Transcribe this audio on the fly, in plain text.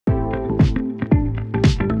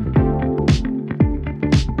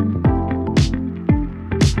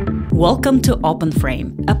Welcome to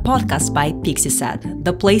OpenFrame, a podcast by Pixieset,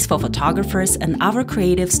 the place for photographers and other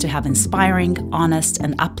creatives to have inspiring, honest,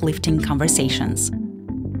 and uplifting conversations.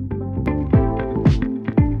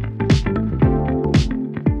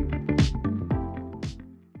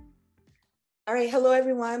 All right, hello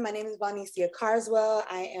everyone. My name is Vonecia Carswell.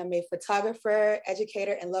 I am a photographer,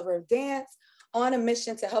 educator, and lover of dance on a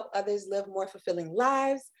mission to help others live more fulfilling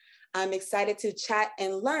lives. I'm excited to chat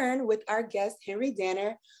and learn with our guest, Henry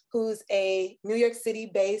Danner, who's a New York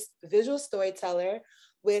City-based visual storyteller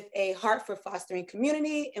with a heart for fostering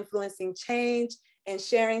community, influencing change, and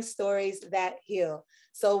sharing stories that heal.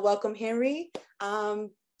 So welcome, Henry. Tell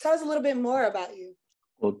us a little bit more about you.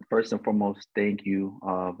 Well, first and foremost, thank you,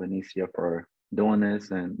 Vonecia, for doing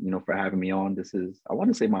this and, for having me on. This is, I want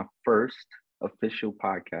to say, my first official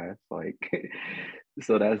podcast,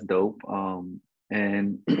 so that's dope.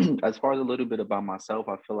 And as far as a little bit about myself,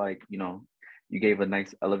 I feel like, you gave a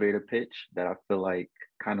nice elevator pitch that I feel like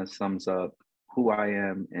kind of sums up who I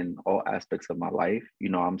am in all aspects of my life.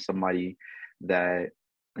 I'm somebody that,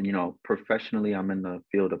 professionally, I'm in the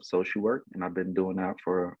field of social work, and I've been doing that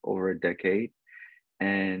for over a decade.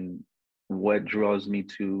 And what draws me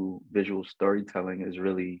to visual storytelling is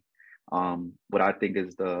really what I think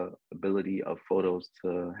is the ability of photos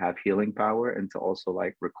to have healing power and to also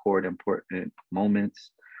record important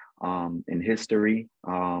moments in history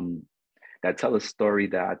that tell a story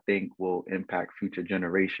that I think will impact future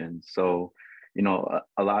generations. So,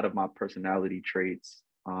 a lot of my personality traits,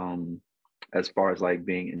 as far as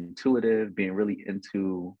being intuitive, being really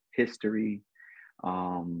into history,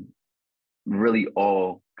 really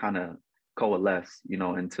all kind of coalesce,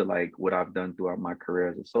 into what I've done throughout my career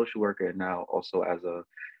as a social worker and now also as a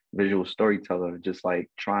visual storyteller, just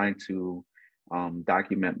trying to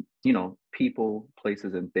document, people,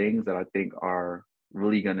 places, and things that I think are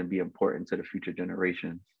really going to be important to the future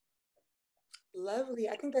generations. Lovely.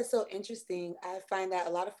 I think that's so interesting. I find that a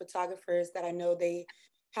lot of photographers that I know, they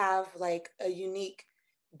have a unique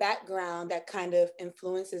background that kind of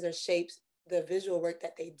influences or shapes the visual work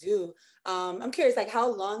that they do. I'm curious, how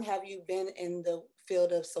long have you been in the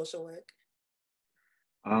field of social work?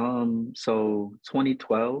 So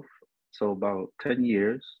 2012, so about 10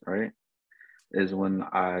 years, right, is when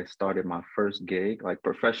I started my first gig,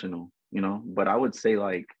 professional, but I would say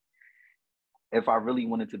if I really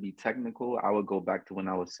wanted to be technical, I would go back to when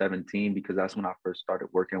I was 17, because that's when I first started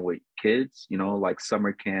working with kids,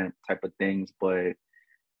 summer camp type of things. But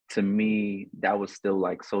to me, that was still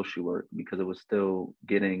social work, because it was still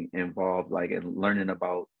getting involved, and learning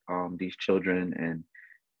about these children and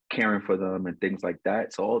caring for them and things like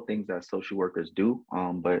that. So all things that social workers do,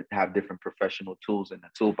 but have different professional tools in the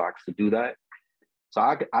toolbox to do that. So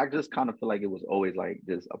I just kind of feel like it was always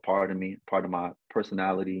just a part of me, part of my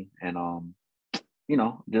personality, and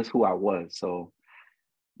just who I was. So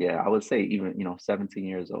yeah, I would say even 17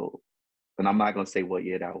 years old. And I'm not going to say what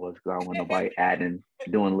year that was, because I don't want nobody adding,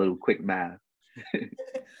 doing a little quick math.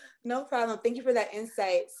 No problem. Thank you for that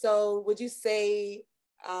insight. So would you say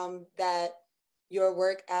that your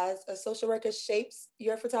work as a social worker shapes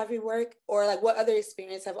your photography work, or what other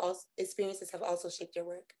experiences have also shaped your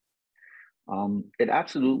work? It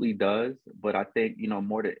absolutely does. But I think,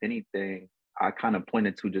 more than anything, I kind of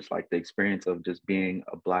pointed to just the experience of just being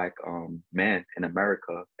a Black man in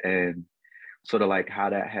America, and sort of how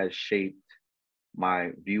that has shaped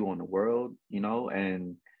my view on the world,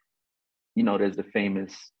 and, there's the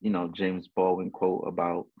famous, James Baldwin quote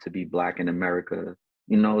about to be Black in America,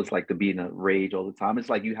 it's to be in a rage all the time. It's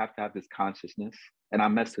you have to have this consciousness. And I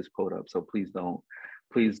messed his quote up, so please,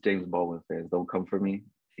 James Baldwin fans, don't come for me.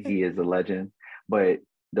 He is a legend. But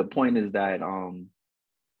the point is that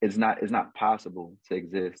it's not possible to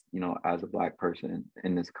exist, as a Black person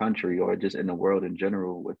in this country or just in the world in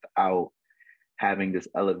general without having this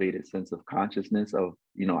elevated sense of consciousness of,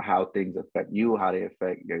 how things affect you, how they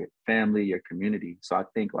affect your family, your community. So I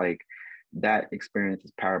think that experience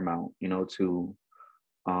is paramount, to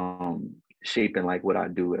shaping what I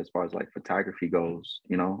do as far as photography goes,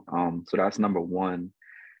 so that's number one.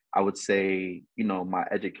 I would say, my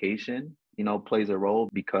education, plays a role,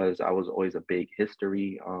 because I was always a big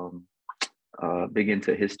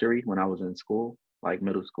into history when I was in school,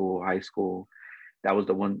 middle school, high school. That was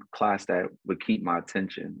the one class that would keep my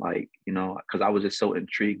attention, because I was just so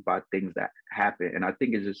intrigued by things that happen. And I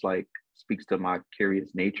think it just speaks to my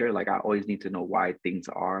curious nature. I always need to know why things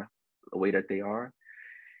are the way that they are.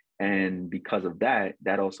 And because of that,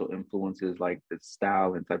 that also influences the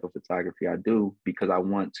style and type of photography I do, because I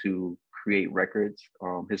want to create records,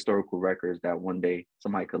 historical records that one day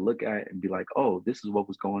somebody could look at and be like, oh, this is what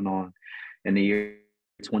was going on in the year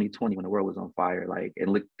 2020 when the world was on fire, like,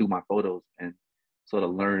 and look through my photos and sort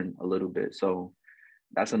of learn a little bit. So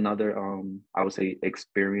that's another I would say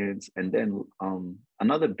experience. And then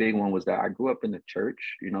another big one was that I grew up in the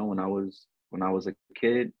church, you know, when I was a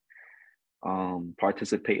kid,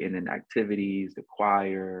 participating in activities, the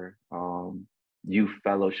choir, youth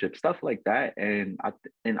fellowship, stuff like that. And I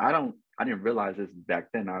didn't realize this back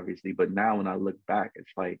then, obviously, but now when I look back,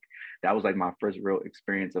 it's like that was like my first real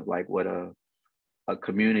experience of like what a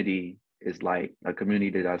community is like, a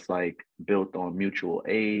community that's like built on mutual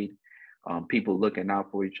aid, people looking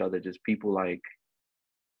out for each other, just people like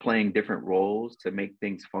playing different roles to make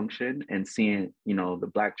things function, and seeing, you know, the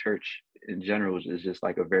Black church in general is just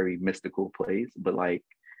like a very mystical place, but like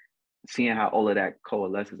seeing how all of that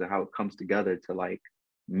coalesces and how it comes together to like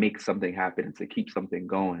make something happen and to keep something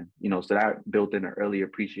going, you know, so that built in an early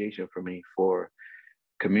appreciation for me for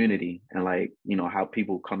community and like, you know, how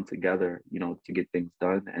people come together, you know, to get things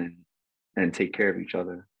done and take care of each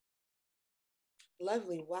other.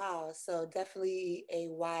 Lovely. Wow. So definitely a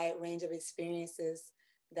wide range of experiences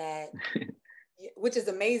that, which is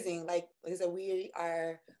amazing. Like I said, we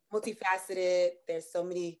are multifaceted. There's so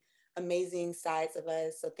many amazing sides of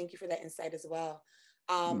us. So thank you for that insight as well.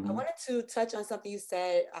 I wanted to touch on something you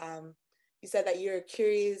said. You said that you're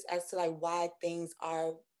curious as to like why things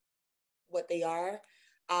are what they are.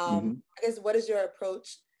 I guess, what is your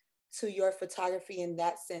approach to your photography in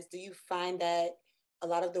that sense? Do you find that a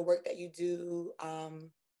lot of the work that you do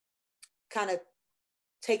kind of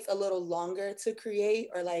takes a little longer to create,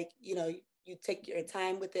 or like, you know, you take your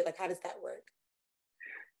time with it? Like, how does that work?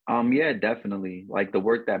 Yeah, definitely. Like the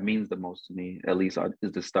work that means the most to me, at least,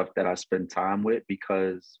 is the stuff that I spend time with,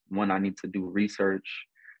 because one, I need to do research,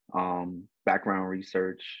 background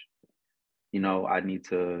research. You know, I need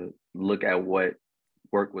to look at what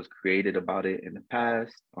work was created about it in the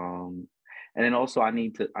past. And then also I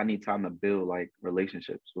need time to build like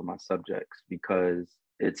relationships with my subjects, because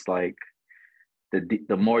it's like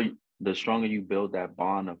the stronger you build that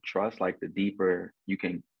bond of trust, like the deeper you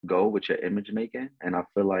can go with your image making. And I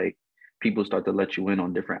feel like people start to let you in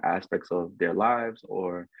on different aspects of their lives,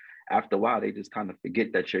 or after a while, they just kind of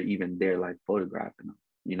forget that you're even there, like photographing them,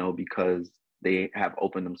 you know, because they have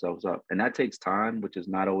opened themselves up. And that takes time, which is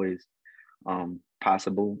not always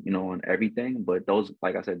possible, you know, on everything. But those,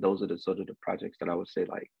 like I said, those are the sort of the projects that I would say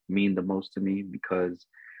like mean the most to me, because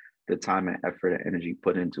the time and effort and energy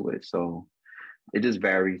put into it. So it just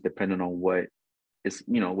varies depending on what it's,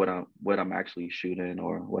 you know, what I'm actually shooting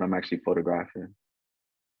or what I'm actually photographing.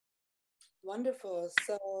 Wonderful.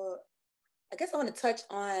 So I guess I want to touch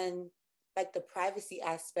on like the privacy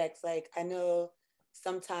aspects. Like I know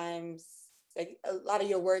sometimes like a lot of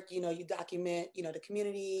your work, you know, you document, you know, the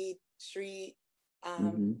community, street,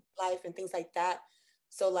 life and things like that.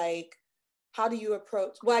 So like, how do you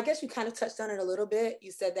approach, well, I guess you kind of touched on it a little bit.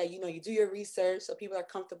 You said that, you know, you do your research so people are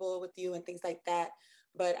comfortable with you and things like that.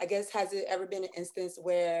 But I guess, has it ever been an instance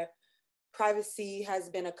where privacy has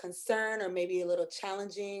been a concern or maybe a little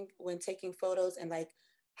challenging when taking photos, and like,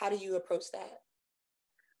 how do you approach that?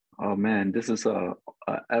 Oh man, this is a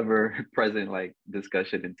ever present like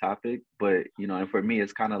discussion and topic, but you know, and for me,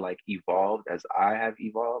 it's kind of like evolved as I have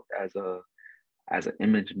evolved as an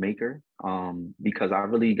image maker, because I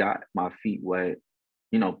really got my feet wet,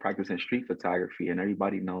 you know, practicing street photography, and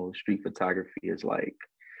everybody knows street photography is like,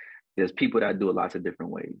 there's people that do it lots of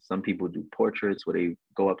different ways. Some people do portraits where they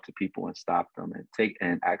go up to people and stop them and take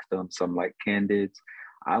and ask them some like candids.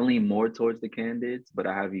 I lean more towards the candids, but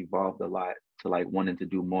I have evolved a lot to like wanting to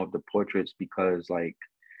do more of the portraits, because like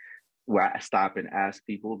where I stop and ask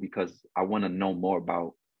people because I want to know more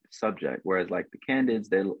about the subject. Whereas like the candids,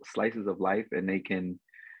 they're slices of life and they can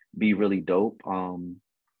be really dope.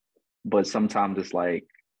 But sometimes it's like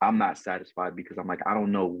I'm not satisfied because I'm like, I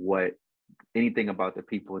don't know what anything about the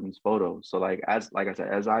people in these photos. So like I said,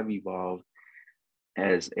 as I've evolved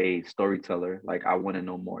as a storyteller, like I want to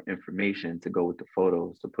know more information to go with the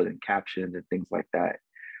photos, to put in captions and things like that.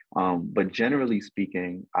 But generally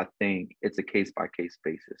speaking, I think it's a case by case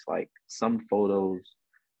basis. Like some photos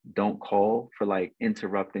don't call for like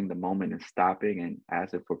interrupting the moment and stopping and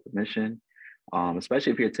asking for permission.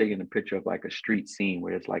 Especially if you're taking a picture of like a street scene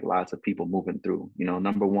where it's like lots of people moving through. You know,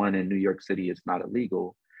 number one, in New York City, it's not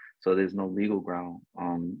illegal. So there's no legal ground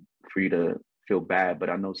for you to feel bad.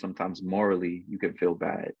 But I know sometimes morally you can feel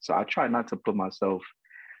bad. So I try not to put myself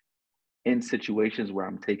in situations where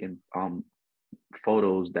I'm taking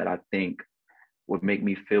photos that I think would make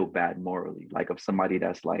me feel bad morally. Like of somebody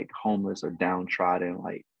that's like homeless or downtrodden,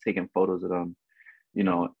 like taking photos of them, you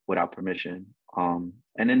know, without permission.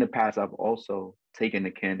 And in the past, I've also taken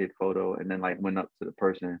a candid photo and then like went up to the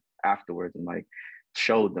person afterwards and like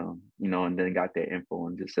showed them, and then got their info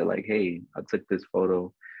and just said like, hey, I took this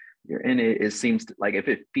photo. You're in it. It seems like if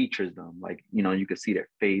it features them, like, you can see their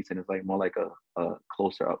face and it's like more like a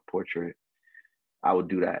closer up portrait, I would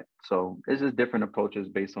do that. So it's just different approaches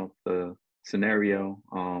based on the scenario.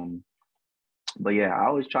 But yeah, I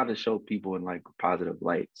always try to show people in like a positive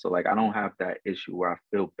light. So like I don't have that issue where I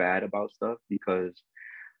feel bad about stuff because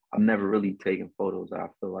I'm never really taking photos that I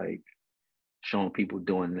feel like showing people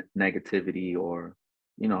doing negativity or,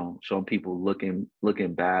 showing people looking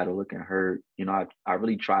bad or looking hurt. I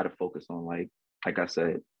really try to focus on like I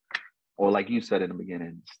said, or like you said in the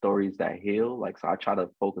beginning, stories that heal. Like, so I try to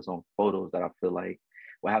focus on photos that I feel like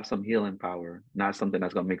will have some healing power, not something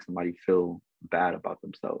that's gonna make somebody feel bad about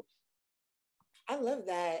themselves. I love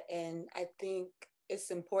that. And I think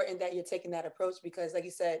it's important that you're taking that approach because like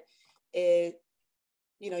you said, it,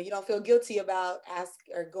 you don't feel guilty about ask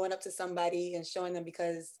or going up to somebody and showing them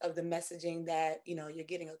because of the messaging that, you're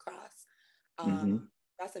getting across. Mm-hmm.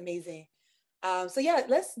 That's amazing. So yeah,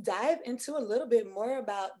 let's dive into a little bit more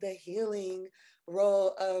about the healing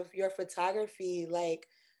role of your photography. Like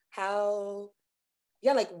how,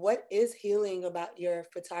 yeah, like what is healing about your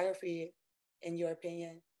photography in your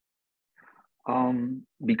opinion?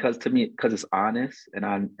 Because to me, because it's honest, and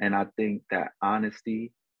I think that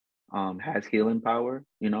honesty has healing power.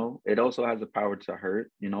 It also has the power to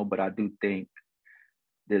hurt. But I do think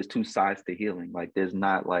there's two sides to healing. Like there's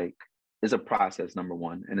not like it's a process, number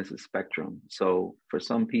one, and it's a spectrum. So for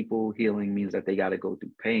some people, healing means that they got to go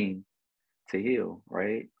through pain to heal,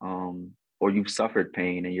 right? Or you've suffered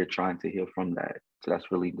pain and you're trying to heal from that. So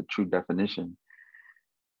that's really the true definition.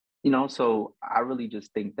 So I really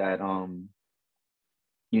just think that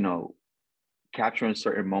you know, capturing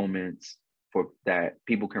certain moments for that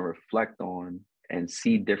people can reflect on and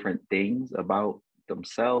see different things about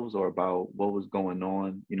themselves or about what was going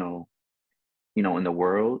on, in the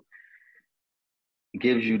world,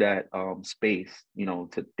 gives you that space,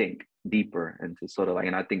 to think deeper and to sort of like,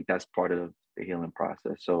 and I think that's part of the healing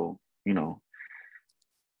process. So,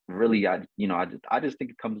 really, I just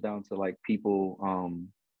think it comes down to like people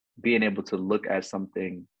being able to look at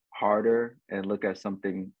something harder and look at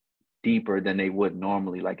something deeper than they would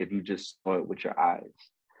normally, like if you just saw it with your eyes,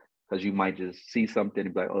 because you might just see something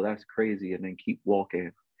and be like, oh, that's crazy, and then keep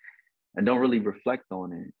walking and don't really reflect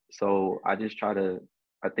on it. So I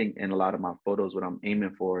think in a lot of my photos, what I'm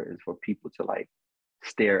aiming for is for people to like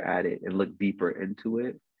stare at it and look deeper into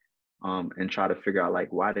it, and try to figure out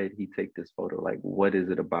like, why did he take this photo? Like, what is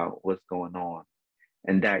it about? What's going on?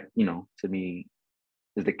 And that, to me,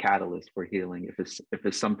 is the catalyst for healing. If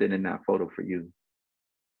it's something in that photo for you.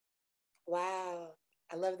 Wow.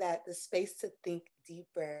 I love that. The space to think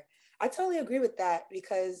deeper. I totally agree with that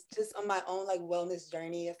because just on my own like wellness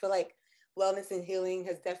journey, I feel like wellness and healing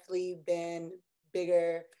has definitely been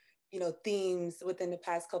bigger, themes within the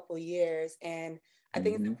past couple of years. And I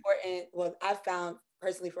think it's Mm-hmm. important. Well, I found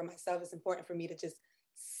personally for myself, it's important for me to just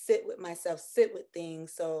sit with myself, sit with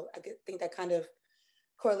things. So think that kind of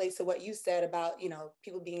correlates to what you said about,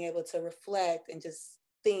 people being able to reflect and just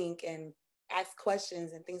think and ask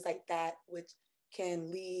questions and things like that, which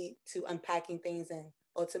can lead to unpacking things and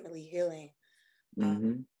ultimately healing. Um,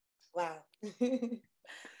 Mm-hmm. wow.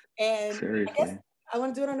 And I guess Seriously. I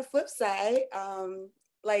want to do it on the flip side.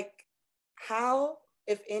 Like, how,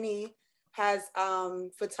 if any, has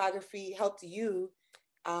photography helped you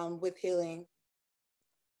with healing?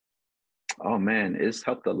 Oh man, it's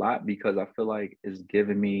helped a lot because I feel like it's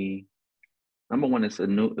given me, number one, it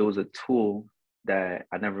was a tool that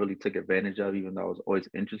I never really took advantage of, even though I was always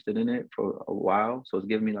interested in it for a while. So it's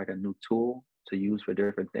given me like a new tool to use for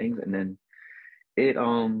different things. And then it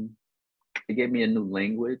it gave me a new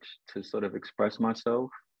language to sort of express myself.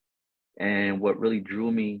 And what really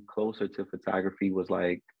drew me closer to photography was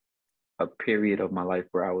like a period of my life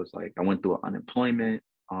where I was like, I went through unemployment.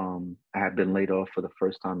 I had been laid off for the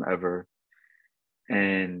first time ever.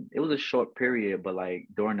 And it was a short period, but like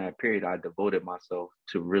during that period, I devoted myself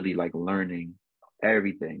to really like learning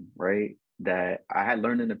everything, right? That I had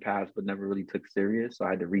learned in the past, but never really took serious. So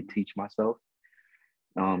I had to reteach myself.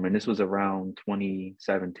 And this was around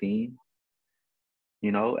 2017,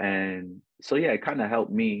 and so yeah, it kind of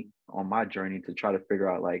helped me on my journey to try to figure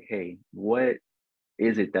out like, hey, what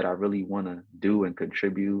is it that I really want to do and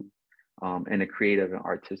contribute in a creative and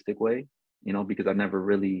artistic way, because I never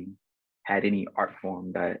really had any art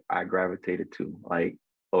form that I gravitated to, like,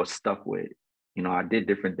 or stuck with. I did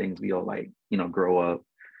different things. We all like, grow up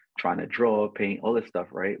trying to draw, paint, all this stuff,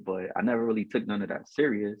 right? But I never really took none of that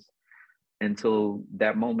serious until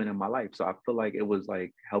that moment in my life. So I feel like it was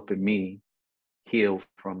like helping me heal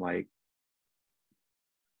from like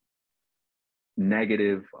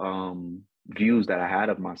negative views that I had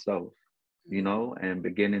of myself, you know, and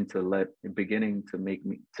beginning to make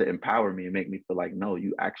me, to empower me and make me feel like, no,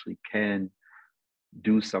 you actually can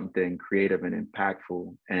do something creative and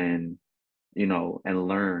impactful, and, you know, and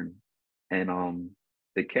learn. And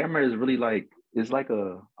the camera is really like, is like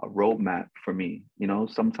a roadmap for me, you know.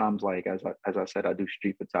 Sometimes, like, as I said, I do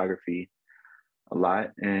street photography a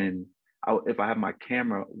lot, and if I have my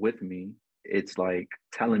camera with me, it's like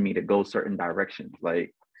telling me to go certain directions,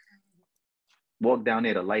 like walk down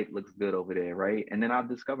there, the light looks good over there, right? And then I'll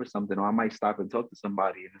discover something, or I might stop and talk to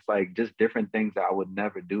somebody, and it's like just different things that I would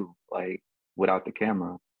never do, like, without the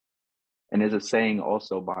camera. And there's a saying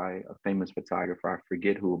also by a famous photographer, I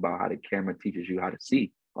forget who, about how the camera teaches you how to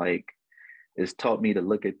see. Like, it's taught me to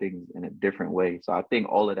look at things in a different way. So I think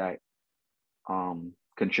all of that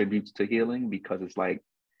contributes to healing, because it's like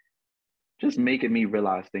just making me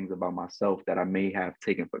realize things about myself that I may have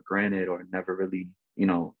taken for granted or never really, you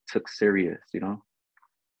know, took serious, you know?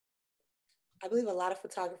 I believe a lot of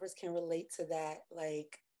photographers can relate to that,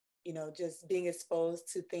 like, you know, just being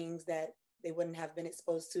exposed to things that they wouldn't have been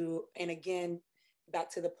exposed to. And again, back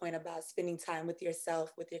to the point about spending time with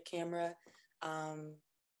yourself, with your camera.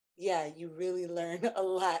 Yeah, you really learn a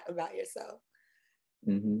lot about yourself.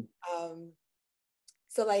 Mm-hmm.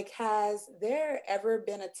 So, like, has there ever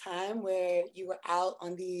been a time where you were out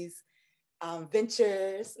on these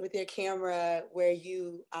ventures with your camera where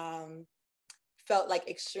you felt like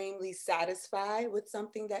extremely satisfied with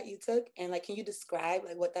something that you took? And like, can you describe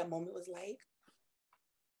like what that moment was like?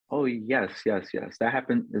 Oh, yes, yes, yes. That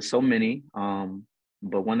happened. There's so many.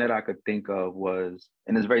 But one that I could think of was,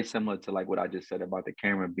 and it's very similar to like what I just said about the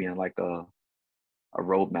camera being like a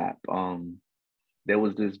roadmap. There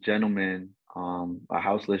was this gentleman, a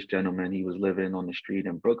houseless gentleman. He was living on the street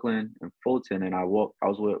in Brooklyn, in Fulton, and I was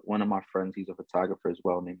with one of my friends. He's a photographer as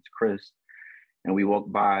well, named Chris, and we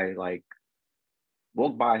walked by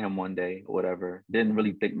him one day or whatever. Didn't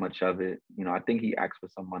really think much of it. You know, I think he asked for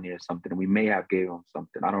some money or something. We may have gave him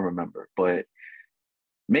something. I don't remember, but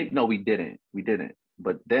maybe no, we didn't. We didn't.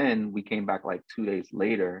 But then we came back like 2 days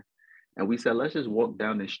later, and we said, let's just walk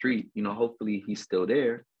down the street. You know, hopefully he's still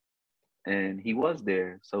there. And he was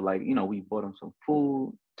there. So, like, you know, we bought him some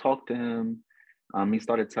food, talked to him. He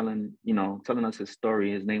started telling us his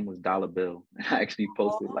story. His name was Dollar Bill. I actually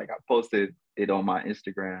I posted it on my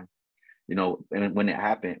Instagram, you know, and when it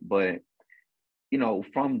happened. But, you know,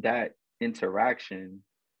 from that interaction,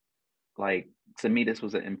 like, to me, this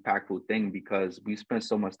was an impactful thing, because we spent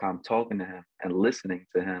so much time talking to him and listening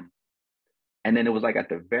to him. And then it was like at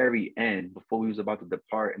the very end, before we was about to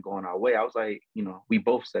depart and go on our way, I was like, you know, we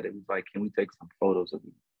both said it was like, can we take some photos of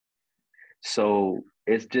you? So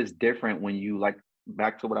it's just different when you, like,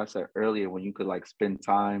 back to what I said earlier, when you could like spend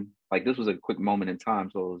time, like, this was a quick moment in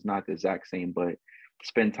time, so it's not the exact same, but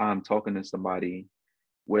spend time talking to somebody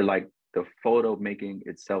where like the photo making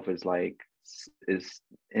itself is like, is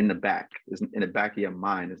in the back, is in the back of your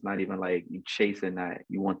mind. It's not even like you chasing that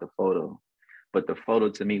you want the photo, but the photo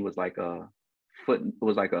to me was like a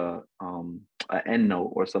end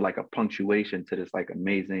note, or so like a punctuation to this like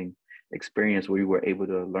amazing experience where we were able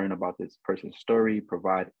to learn about this person's story,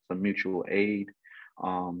 provide some mutual aid,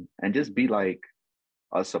 and just be like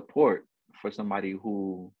a support for somebody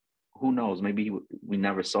who knows, maybe we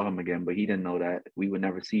never saw him again, but he didn't know that we would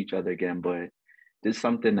never see each other again, but just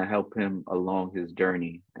something to help him along his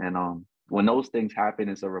journey. And when those things happen,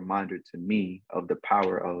 it's a reminder to me of the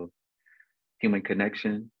power of human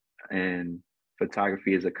connection, and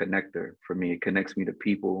photography is a connector for me. It connects me to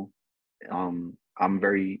people. I'm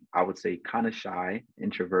very, I would say, kind of shy,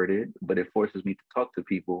 introverted, but it forces me to talk to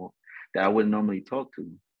people that I wouldn't normally talk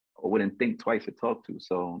to or wouldn't think twice to talk to.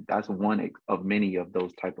 So that's one of many of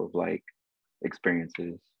those type of like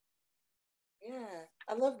experiences. Yeah,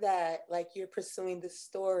 I love that. Like, you're pursuing the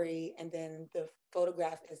story, and then the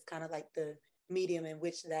photograph is kind of like the medium in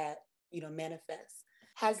which that, you know, manifests.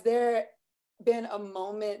 Has there been a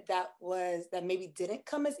moment that maybe didn't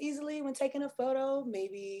come as easily when taking a photo?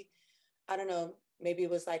 Maybe, I don't know, maybe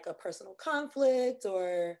it was like a personal conflict,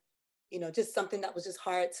 or, you know, just something that was just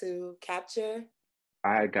hard to capture?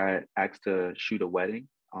 I got asked to shoot a wedding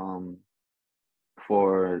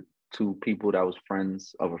for two people that was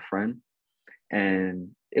friends of a friend.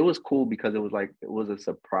 And it was cool because it was a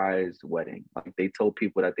surprise wedding. Like, they told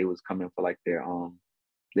people that they was coming for like their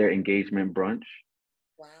engagement brunch.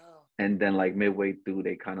 Wow. And then like midway through,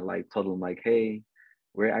 they kind of like told them like, hey,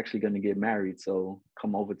 we're actually going to get married, so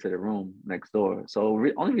come over to the room next door. So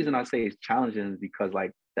only reason I say it's challenging is because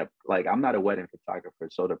like that, like, I'm not a wedding photographer,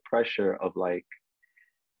 so the pressure of like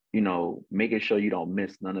making sure you don't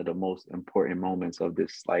miss none of the most important moments of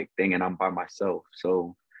this like thing. And I'm by myself.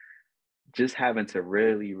 So just having to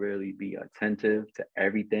really, really be attentive to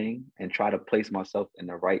everything and try to place myself in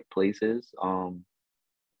the right places.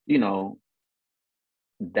 You know,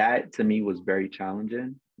 that to me was very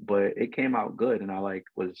challenging, but it came out good. And I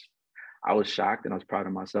was shocked and I was proud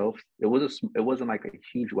of myself. It wasn't like a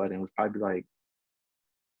huge wedding. It was probably like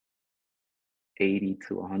 80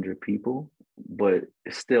 to 100 people, but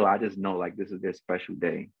still, I just know like this is their special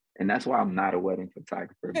day. And that's why I'm not a wedding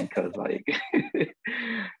photographer because like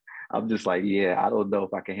I'm just like, yeah, I don't know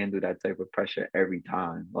if I can handle that type of pressure every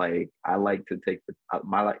time. Like I like to take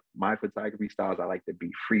my photography styles, I like to be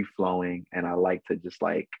free flowing and I like to just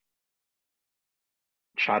like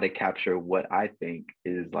try to capture what I think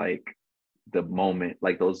is like the moment,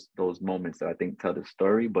 like those moments that I think tell the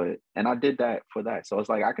story. But and I did that for that. So it's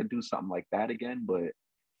like I could do something like that again, but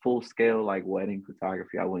full scale like wedding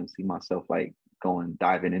photography, I wouldn't see myself like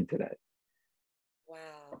diving into that.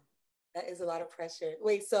 Wow, that is a lot of pressure.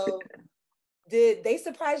 Wait, so did they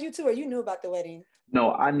surprise you too, or you knew about the wedding?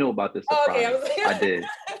 No, I knew about the Oh, okay, I surprise. was like, I did.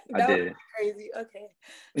 I that would did. be crazy. Okay.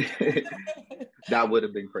 That would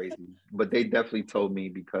have been crazy. But they definitely told me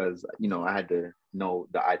because, I had to know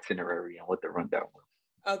the itinerary and what the rundown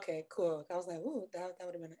Okay, cool. I was like, ooh, that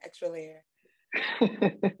would have been an extra layer.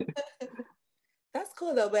 was. That's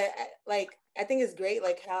cool though, but like I think it's great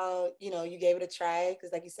like how, you gave it a try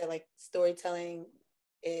because like you said, like storytelling,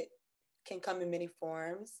 it can come in many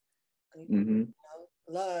forms. Hmm.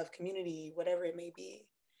 Love, community, whatever it may be.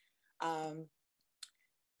 Um,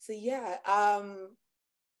 so yeah,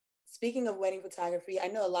 speaking of wedding photography, I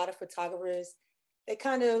know a lot of photographers, they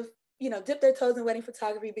kind of, dip their toes in wedding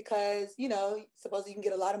photography because, suppose you can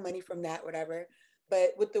get a lot of money from that, whatever.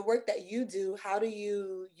 But with the work that you do, how do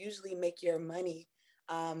you usually make your money?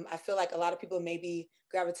 I feel like a lot of people maybe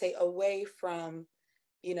gravitate away from,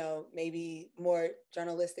 maybe more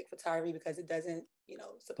journalistic photography because it doesn't,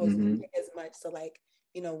 supposedly Hmm. pay as much. So like,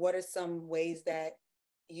 what are some ways that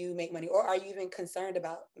you make money or are you even concerned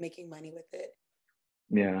about making money with it?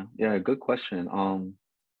 Yeah, yeah, good question.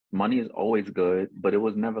 Money is always good, but it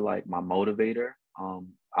was never like my motivator.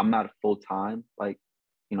 I'm not a full-time like,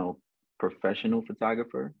 you know, professional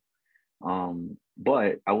photographer.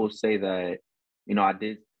 But I will say that,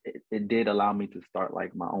 it did allow me to start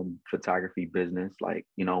like my own photography business, like,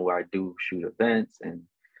 where I do shoot events and,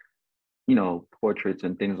 portraits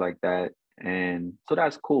and things like that. And so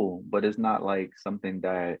that's cool, but it's not like something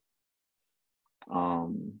that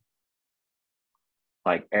um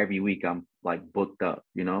like every week I'm like booked up,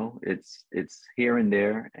 it's here and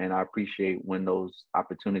there. And I appreciate when those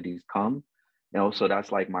opportunities come. So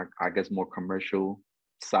that's like my, I guess, more commercial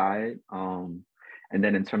side. And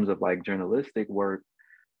then in terms of like journalistic work,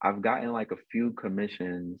 I've gotten like a few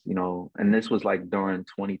commissions, and this was like during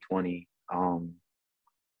 2020,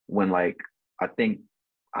 when like I think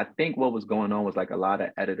I think what was going on was like a lot of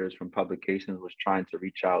editors from publications was trying to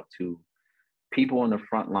reach out to people on the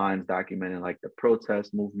front lines documenting like the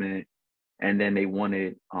protest movement, and then they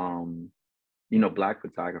wanted Black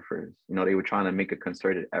photographers. They were trying to make a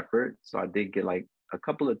concerted effort. So I did get like a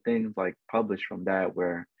couple of things like published from that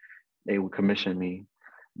where they would commission me.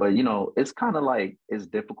 But it's kind of like it's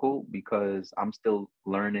difficult because I'm still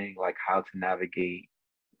learning like how to navigate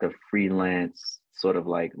the freelance sort of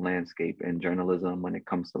like landscape in journalism when it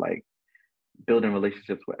comes to like building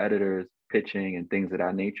relationships with editors, pitching, and things of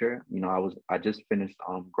that nature. I just finished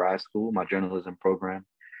grad school, my journalism program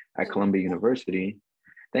at Columbia University.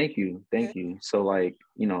 Thank you, thank you. So like,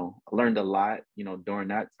 I learned a lot, during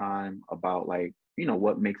that time about like,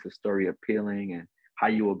 what makes a story appealing and how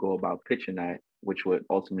you will go about pitching that, which would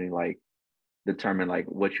ultimately like determine like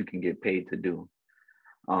what you can get paid to do.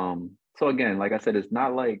 So again, like I said, it's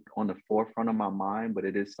not like on the forefront of my mind, but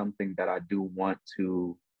it is something that I want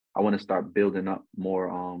to start building up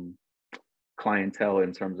more clientele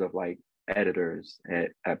in terms of like editors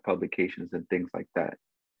at publications and things like that.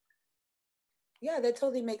 Yeah, that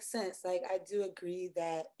totally makes sense. Like, I do agree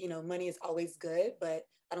that, money is always good, but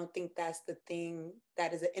I don't think that's the thing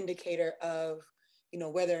that is an indicator of,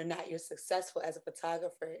 whether or not you're successful as a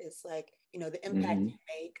photographer. It's like, the impact Hmm. you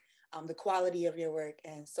make, the quality of your work,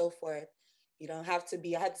 and so forth. You don't have to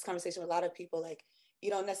be, I had this conversation with a lot of people, like, you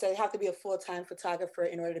don't necessarily have to be a full-time photographer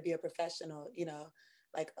in order to be a professional,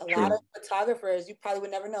 like a lot of True. photographers you probably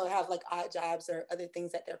would never know have like odd jobs or other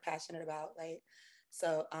things that they're passionate about. Like,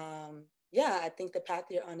 so yeah, I think the path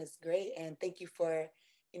you're on is great. And thank you for,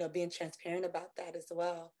 being transparent about that as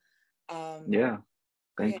well. Um, Yeah. yeah.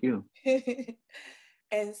 Thank you.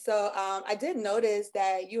 And so I did notice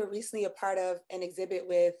that you were recently a part of an exhibit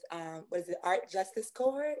with, what is it, Art Justice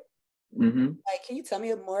Cohort? Mm-hmm. Like, can you tell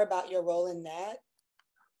me more about your role in that?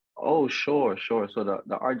 Oh, sure, sure. So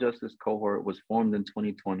the Art Justice cohort was formed in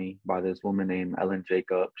 2020 by this woman named Ellen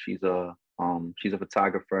Jacob. She's a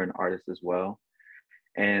photographer and artist as well.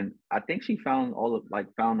 And I think she found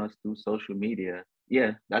found us through social media.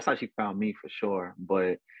 Yeah, that's how she found me for sure.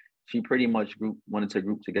 But she pretty much wanted to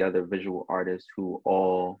group together visual artists who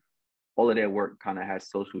all of their work kind of has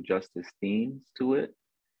social justice themes to it.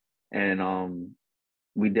 And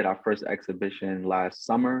we did our first exhibition last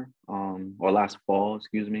summer, or last fall,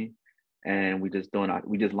 excuse me. And we just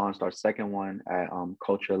launched our second one at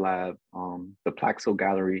Culture Lab, the Plaxo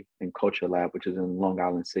Gallery and Culture Lab, which is in Long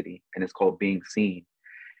Island City, and it's called Being Seen.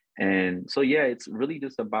 And so yeah, it's really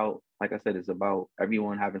just about, like I said, it's about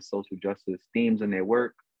everyone having social justice themes in their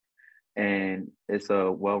work. And it's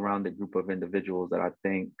a well-rounded group of individuals that I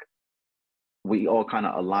think we all kind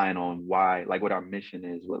of align on why, like what our mission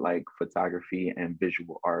is with like photography and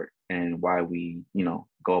visual art and why we,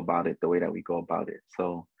 go about it the way that we go about it.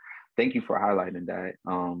 So thank you for highlighting that,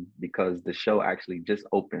 because the show actually just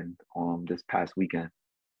opened this past weekend.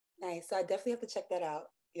 Nice. So I definitely have to check that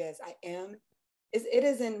out. Yes, I am. It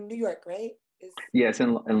is in New York, right? Yes,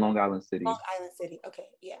 in Long Island City. Long Island City. Okay,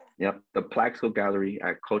 yeah. Yep, the Plaxo Gallery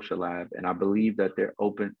at Culture Lab, and I believe that they're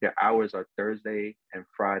open. Their hours are Thursday and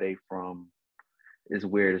Friday it's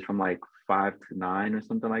weird. It's from like 5 to 9 or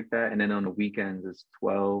something like that, and then on the weekends it's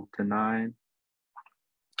 12 to 9.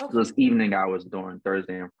 Okay. So it's evening hours during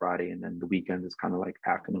Thursday and Friday, and then the weekends is kind of like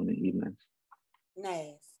afternoon and evenings.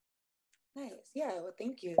 Nice. Yeah. Well,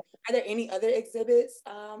 thank you. Are there any other exhibits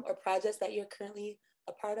or projects that you're currently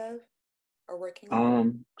a part of or working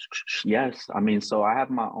on? Yes. I mean, so I have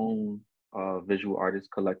my own visual artist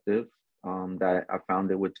collective that I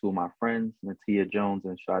founded with two of my friends, Natia Jones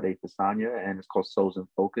and Sade Fasanya, and it's called Souls in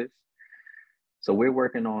Focus. So we're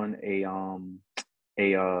working on a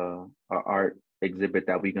art exhibit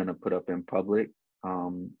that we're gonna put up in public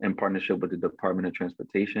in partnership with the Department of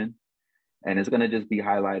Transportation. And it's gonna just be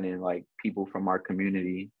highlighting like people from our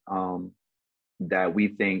community that we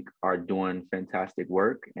think are doing fantastic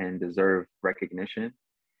work and deserve recognition.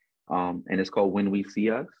 And it's called When We See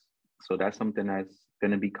Us. So that's something that's going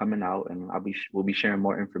to be coming out, and we'll be sharing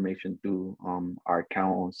more information through our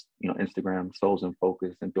accounts, Instagram, Souls in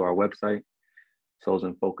Focus, and through our website,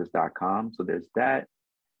 soulsinfocus.com. So there's that.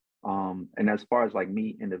 And as far as like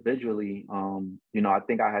me individually, I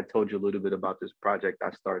think I had told you a little bit about this project I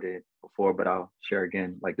started before, but I'll share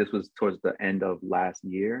again. Like this was towards the end of last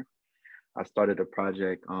year. I started a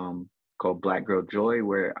project called Black Girl Joy,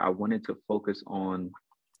 where I wanted to focus on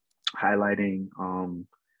highlighting,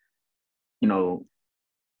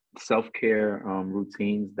 self-care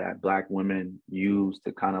routines that Black women use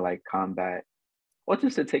to kind of like combat, or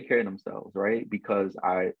just to take care of themselves, right? Because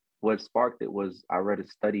what sparked it was I read a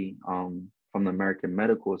study from the American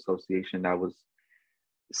Medical Association that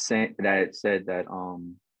said that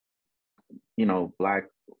Black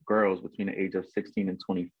girls between the age of 16 and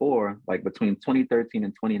 24, like between 2013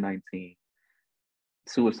 and 2019,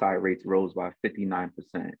 suicide rates rose by 59%.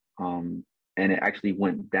 And it actually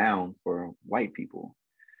went down for white people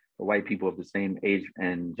of the same age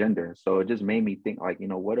and gender. So it just made me think like,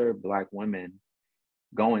 what are Black women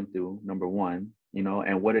going through, number one,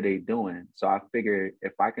 and what are they doing? So I figured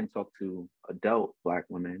if I can talk to adult Black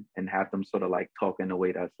women and have them sort of like talk in a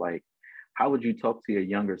way that's like, how would you talk to your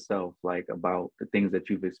younger self, like about the things that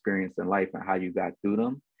you've experienced in life and how you got through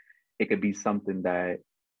them? It could be something that,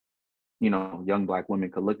 young Black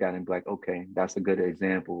women could look at and be like, okay, that's a good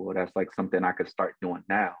example. Or that's like something I could start doing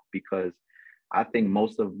now. Because I think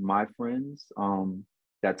most of my friends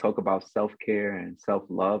that talk about self-care and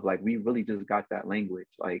self-love, like we really just got that language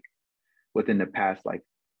like within the past like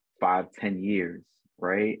 5-10 years,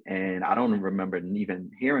 right? And I don't remember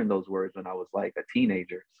even hearing those words when I was like a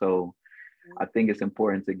teenager. So I think it's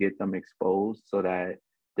important to get them exposed so that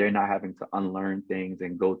they're not having to unlearn things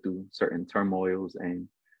and go through certain turmoils and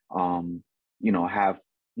have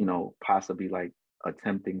possibly like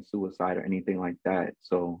attempting suicide or anything like that.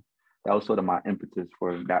 So that was sort of my impetus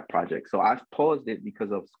for that project. So I paused it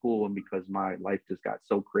because of school and because my life just got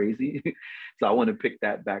so crazy. So I want to pick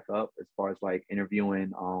that back up as far as like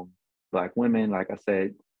interviewing Black women, like I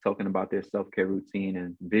said, talking about their self-care routine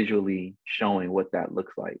and visually showing what that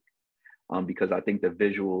looks like. Because I think the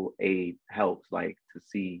visual aid helps like to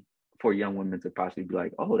see for young women to possibly be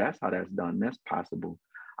like, oh, that's how that's done. That's possible.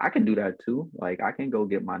 I can do that too. Like I can go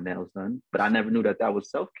get my nails done, but I never knew that was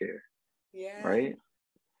self-care. Yeah. Right.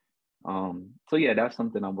 So yeah, that's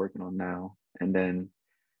something I'm working on now. And then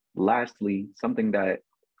lastly, something that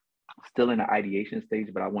still in the ideation stage,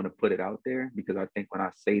 but I want to put it out there because I think when I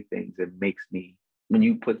say things, it makes me, when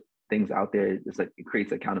you put things out there, it's like it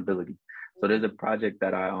creates accountability. So there's a project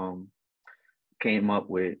that I came up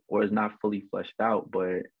with, or is not fully fleshed out,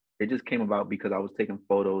 but it just came about because I was taking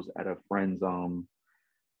photos at a friend's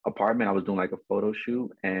apartment. I was doing like a photo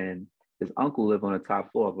shoot, and his uncle lived on the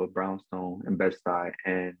top floor of a brownstone in Bed-Stuy,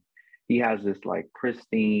 and he has this like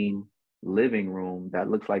pristine living room that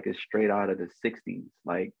looks like it's straight out of the 60s.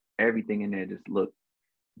 Like everything in there just looked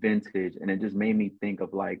vintage, and it just made me think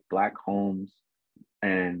of like Black homes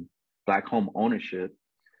and Black home ownership,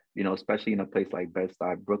 you know, especially in a place like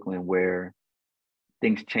Bed-Stuy, Brooklyn, where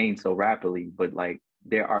things change so rapidly, but like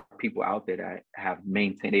there are people out there that have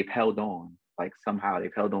maintained, they've held on, like somehow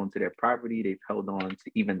they've held on to their property, they've held on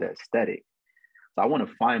to even the aesthetic. So I want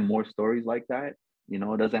to find more stories like that. You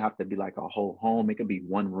know, it doesn't have to be like a whole home, it could be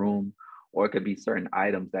one room, or it could be certain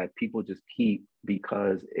items that people just keep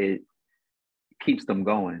because it keeps them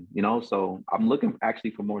going, you know? So I'm looking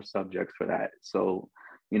actually for more subjects for that. So,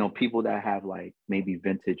 you know, people that have like maybe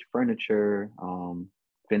vintage furniture,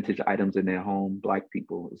 vintage items in their home, Black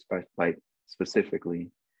people, especially like specifically,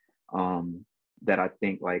 that I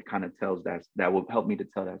think like kind of tells that will help me to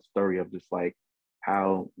tell that story of just like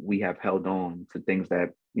how we have held on to things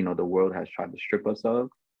that, you know, the world has tried to strip us of,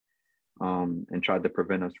 and tried to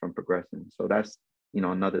prevent us from progressing. So that's, you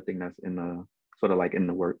know, another thing that's in the sort of like in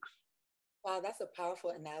the works. Wow, that's a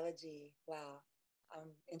powerful analogy. Wow. I'm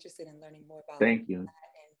interested in learning more about Thank you. that.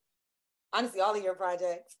 And honestly, all of your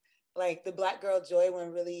projects, like the Black Girl Joy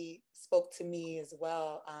one really spoke to me as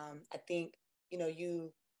well. I think, you know,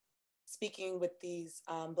 you speaking with these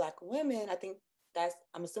Black women, I think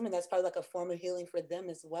I'm assuming that's probably like a form of healing for them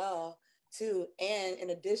as well, too. And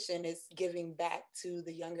in addition, it's giving back to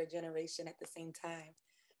the younger generation at the same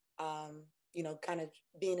time, you know, kind of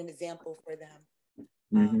being an example for them.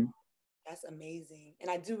 Um, Mm-hmm. that's amazing. And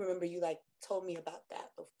I do remember you like told me about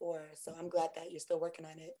that before. So I'm glad that you're still working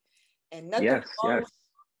on it. And nothing Yes, wrong yes. with,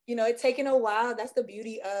 you know, it taking a while. That's the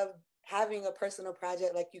beauty of having a personal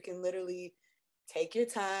project. Like you can literally take your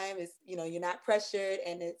time. It's, you know, you're not pressured,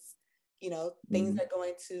 and it's, you know, things Mm-hmm. are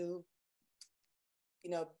going to,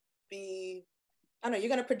 you know, be, I don't know, you're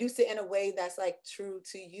going to produce it in a way that's like true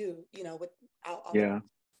to you, you know, without all the Yeah.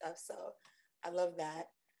 stuff. So I love that.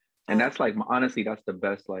 And Um, that's like honestly, that's the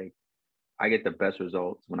best, like I get the best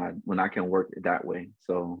results when I can work it that way.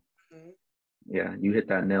 So mhm. yeah, you hit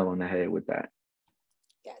that nail on the head with that.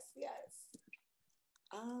 Yes, yes.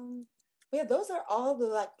 Um, yeah, those are all the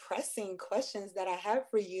like pressing questions that I have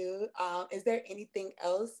for you. Is there anything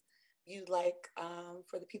else you'd like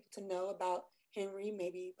for the people to know about Henry,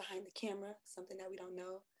 maybe behind the camera, something that we don't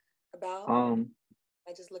know about Um,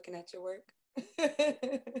 by just looking at your work?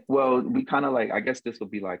 well, we kind of like, I guess this will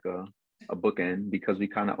be like a bookend because we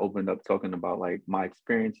kind of opened up talking about like my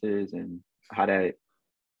experiences and how that,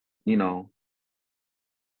 you know,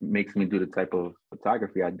 makes me do the type of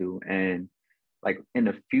photography I do. And like in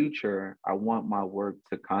the future, I want my work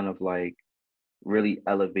to kind of like really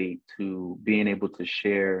elevate to being able to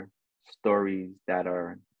share stories that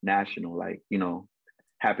are national, like, you know,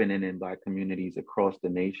 happening in Black communities across the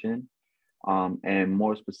nation. And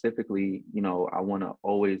more specifically, you know, I want to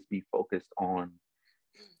always be focused on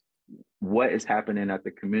what is happening at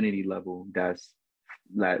the community level that's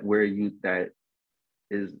that where you that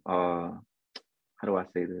is how do I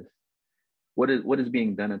say this? What is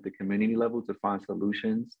being done at the community level to find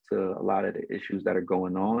solutions to a lot of the issues that are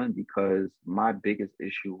going on? Because my biggest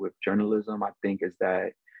issue with journalism, I think, is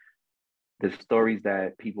that the stories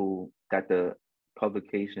that the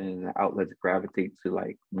publications and outlets gravitate to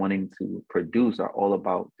like wanting to produce are all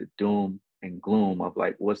about the doom and gloom of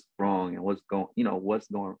like what's wrong and what's going.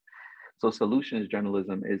 So solutions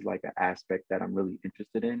journalism is like an aspect that I'm really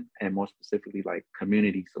interested in, and more specifically like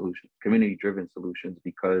community solutions, community driven solutions,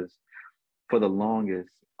 because for the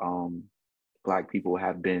longest, Black people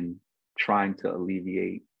have been trying to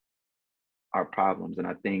alleviate our problems. And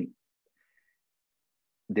I think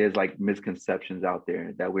there's like misconceptions out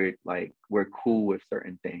there that we're cool with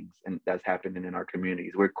certain things and that's happening in our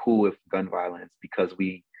communities. We're cool with gun violence because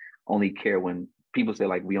we only care when people say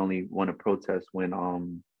like we only want to protest when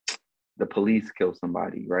the police kill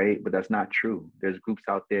somebody, right? But that's not true. There's groups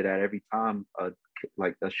out there that every time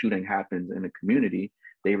like a shooting happens in a community,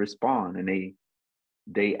 they respond and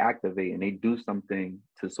they activate and they do something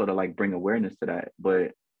to sort of like bring awareness to that.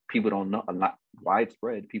 But people don't know, a lot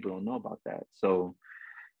widespread, people don't know about that. So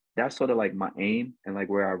that's sort of like my aim and like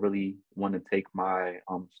where I really want to take my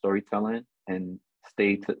storytelling and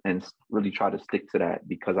really try to stick to that,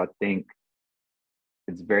 because I think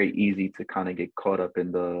it's very easy to kind of get caught up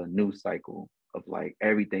in the news cycle of like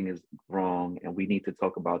everything is wrong and we need to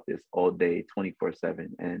talk about this all day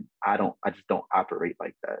 24/7, and I just don't operate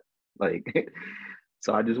like that. Like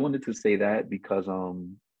so I just wanted to say that because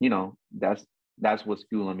you know, that's what's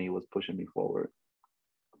fueling me, was pushing me forward.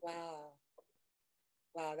 Wow.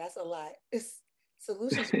 Wow, that's a lot. It's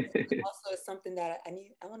solutions also is something that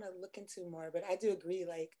I want to look into more, but I do agree,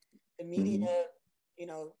 like the media, Mhm. you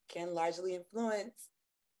know, can largely influence,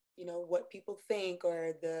 you know, what people think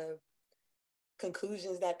or the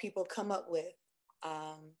conclusions that people come up with.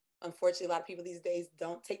 Unfortunately, a lot of people these days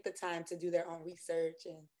don't take the time to do their own research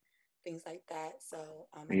and things like that. So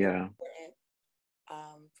I think Yeah. it's important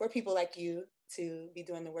for people like you to be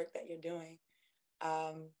doing the work that you're doing.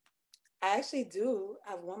 Um, I actually do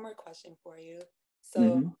have one more question for you.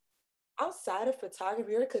 So Hmm. outside of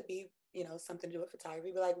photography, or it could be, you know, something to do with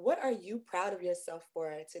photography, but like, what are you proud of yourself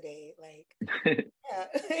for today? Like, yeah.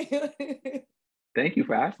 Thank you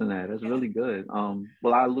for asking that. That's really good.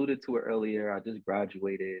 Well, I alluded to it earlier. I just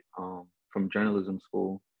graduated from journalism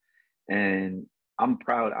school, and I'm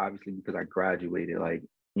proud, obviously, because I graduated. Like,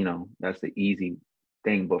 you know, that's the easy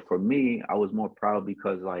thing. But for me, I was more proud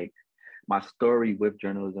because, like, my story with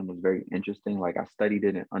journalism was very interesting. Like, I studied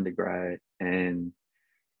it in undergrad, and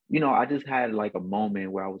you know, I just had like a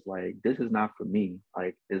moment where I was like, this is not for me.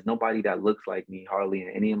 Like, there's nobody that looks like me hardly in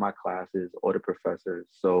any of my classes or the professors.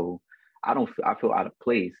 So I feel out of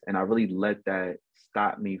place. And I really let that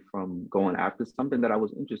stop me from going after something that I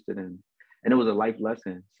was interested in. And it was a life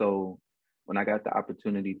lesson. So when I got the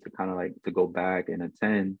opportunity to kind of like to go back and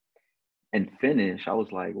attend and finish, I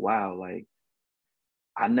was like, wow, like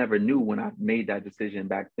I never knew when I made that decision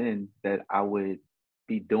back then that I would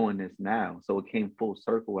be doing this now. So it came full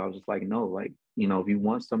circle. I was just like, no, like, you know, if you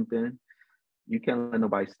want something, you can't let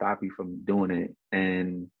nobody stop you from doing it.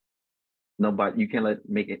 And nobody, you can't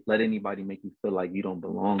let anybody make you feel like you don't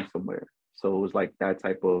belong somewhere. So it was like that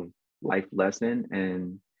type of life lesson.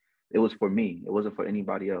 And it was for me. It wasn't for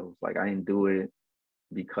anybody else. Like I didn't do it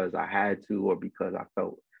because I had to or because I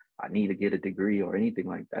felt I need to get a degree or anything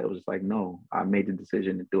like that. It was just like, no, I made the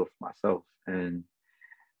decision to do it for myself. And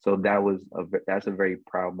so that's a very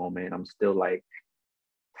proud moment. I'm still like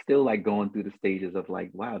going through the stages of like,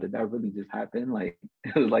 wow, did that really just happen? Like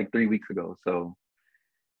it was like 3 weeks ago. So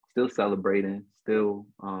still celebrating, still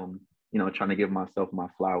you know, trying to give myself my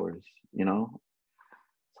flowers, you know?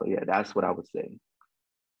 So yeah, that's what I would say.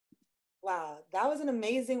 Wow, that was an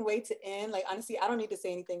amazing way to end. Like, honestly, I don't need to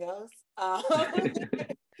say anything else.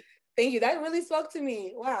 Thank you. That really spoke to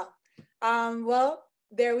me. Wow. Well,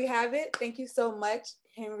 there we have it. Thank you so much,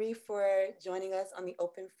 Henry, for joining us on the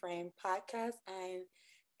Open Frame podcast. I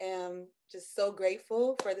am just so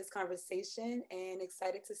grateful for this conversation and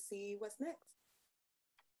excited to see what's next.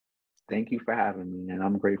 Thank you for having me, and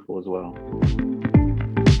I'm grateful as well.